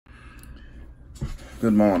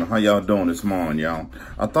Good morning. How y'all doing this morning, y'all?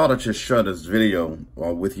 I thought I'd just share this video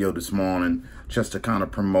with you this morning just to kind of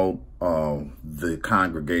promote the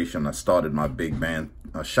congregation. I started my big band.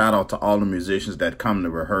 A shout out to all the musicians that come to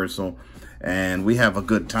rehearsal, and we have a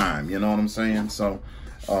good time. You know what I'm saying? So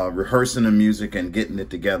rehearsing the music and getting it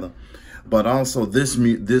together. But also this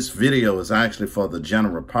video is actually for the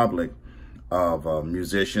general public of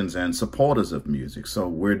musicians and supporters of music. So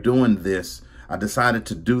we're doing this. I decided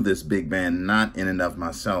to do this big band not in and of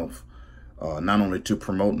myself, not only to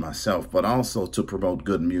promote myself, but also to promote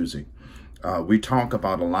good music. We talk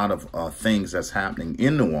about a lot of things that's happening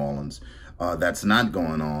in New Orleans that's not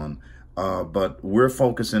going on, but we're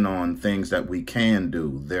focusing on things that we can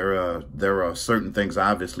do. There are certain things,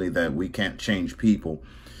 obviously, that we can't change people,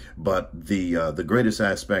 but the greatest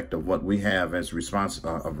aspect of what we have as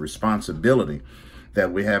responsibility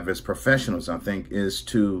that we have as professionals, I think, is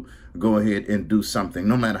to go ahead and do something,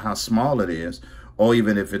 no matter how small it is, or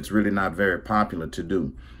even if it's really not very popular to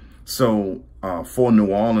do. So for New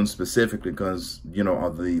Orleans specifically, because, you know,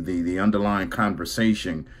 the underlying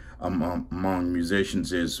conversation among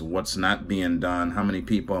musicians is what's not being done, how many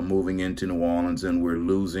people are moving into New Orleans, and we're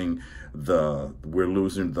losing the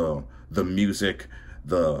music,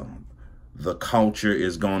 the culture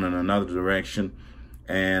is going in another direction.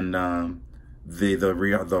 And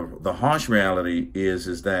the harsh reality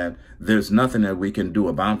is that there's nothing that we can do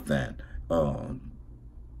about that.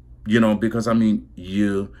 You know, because I mean,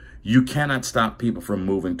 you cannot stop people from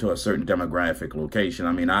moving to a certain demographic location.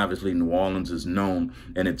 I mean, obviously New Orleans is known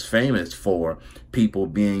and it's famous for people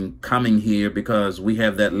coming here because we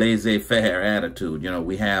have that laissez-faire attitude. You know,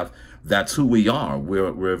 that's who we are.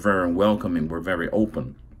 We're very welcoming. We're very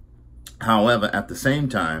open. However, at the same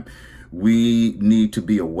time, we need to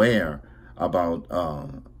be aware about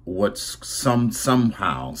what's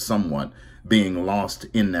somewhat being lost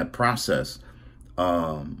in that process.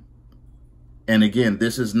 And again,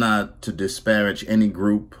 this is not to disparage any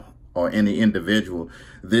group or any individual.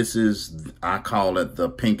 This is, I call it, the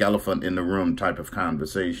pink elephant in the room type of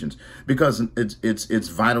conversations, because it's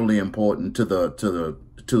vitally important to the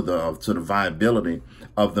viability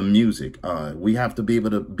of the music. We have to be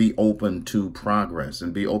able to be open to progress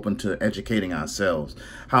and be open to educating ourselves.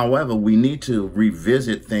 However, we need to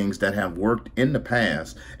revisit things that have worked in the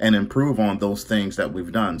past and improve on those things that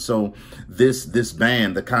we've done. So this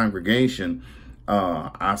band, the congregation,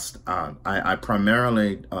 I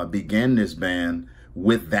primarily began this band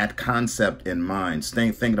with that concept in mind,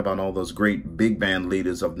 thinking about all those great big band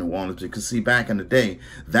leaders of New Orleans, because see, back in the day,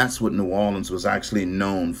 that's what New Orleans was actually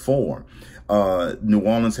known for. New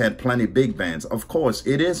Orleans had plenty of big bands. Of course,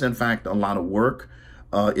 it is in fact a lot of work.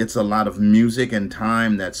 It's a lot of music and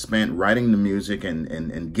time that's spent writing the music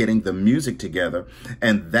and getting the music together.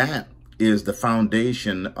 And that is the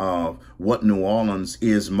foundation of what New Orleans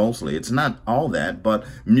is mostly. It's not all that, but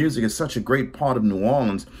music is such a great part of New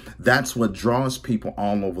Orleans. That's what draws people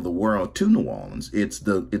all over the world to New Orleans. It's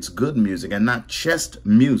good music and not just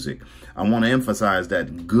music. I want to emphasize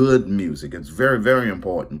that, good music. It's very, very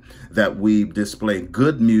important that we display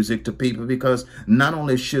good music to people, because not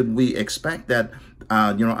only should we expect that,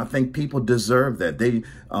 you know, I think people deserve that. They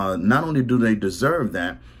not only do they deserve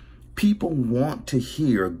that, people want to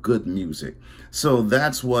hear good music. So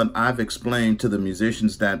that's what I've explained to the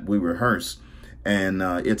musicians that we rehearse. And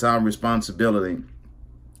it's our responsibility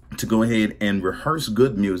to go ahead and rehearse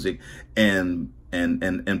good music and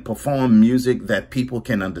perform music that people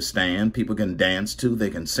can understand, people can dance to, they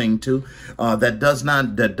can sing to. That does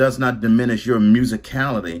not diminish your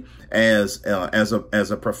musicality as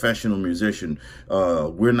a professional musician.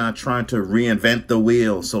 We're not trying to reinvent the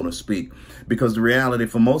wheel, so to speak, because the reality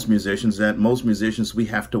for most musicians we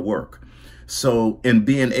have to work. So in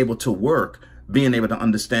being able to work, being able to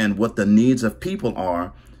understand what the needs of people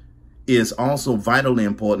are is also vitally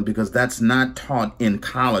important, because that's not taught in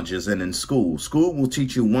colleges and in school. School will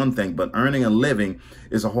teach you one thing, but earning a living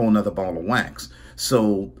is a whole nother ball of wax.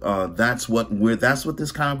 So that's what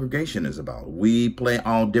this congregation is about. We play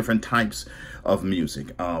all different types of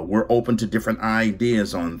music. We're open to different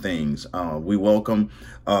ideas on things. We welcome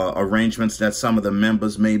arrangements that some of the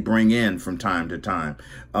members may bring in from time to time,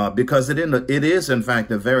 because it is in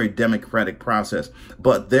fact a very democratic process.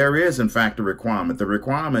 But there is in fact a requirement. The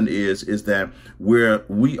requirement is that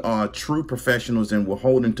we are true professionals, and we're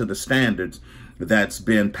holding to the standards that's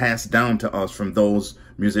been passed down to us from those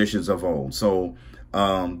musicians of old. So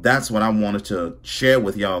that's what I wanted to share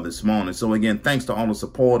with y'all this morning. So again, thanks to all the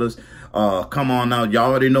supporters. Come on now,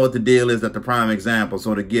 y'all already know what the deal is at the Prime Example.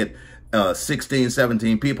 So to get 16,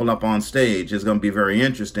 17 people up on stage is going to be very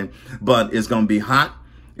interesting, but it's going to be hot.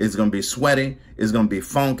 It's going to be sweaty. It's going to be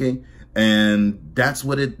funky. And that's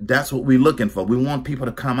what we're looking for. We want people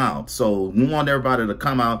to come out. So we want everybody to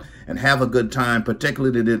come out and have a good time,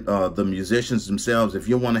 particularly the musicians themselves. If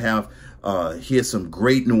you want to have hear some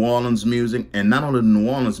great New Orleans music, and not only New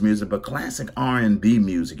Orleans music, but classic R&B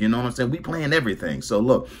music. You know what I'm saying? We playing everything. So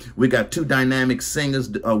look, we got two dynamic singers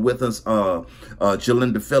with us,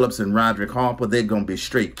 Jalinda Phillips and Roderick Harper. They're going to be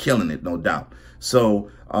straight killing it, no doubt.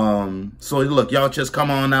 So, so look, y'all just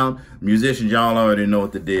come on out. Musicians, y'all already know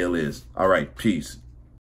what the deal is. All right, peace.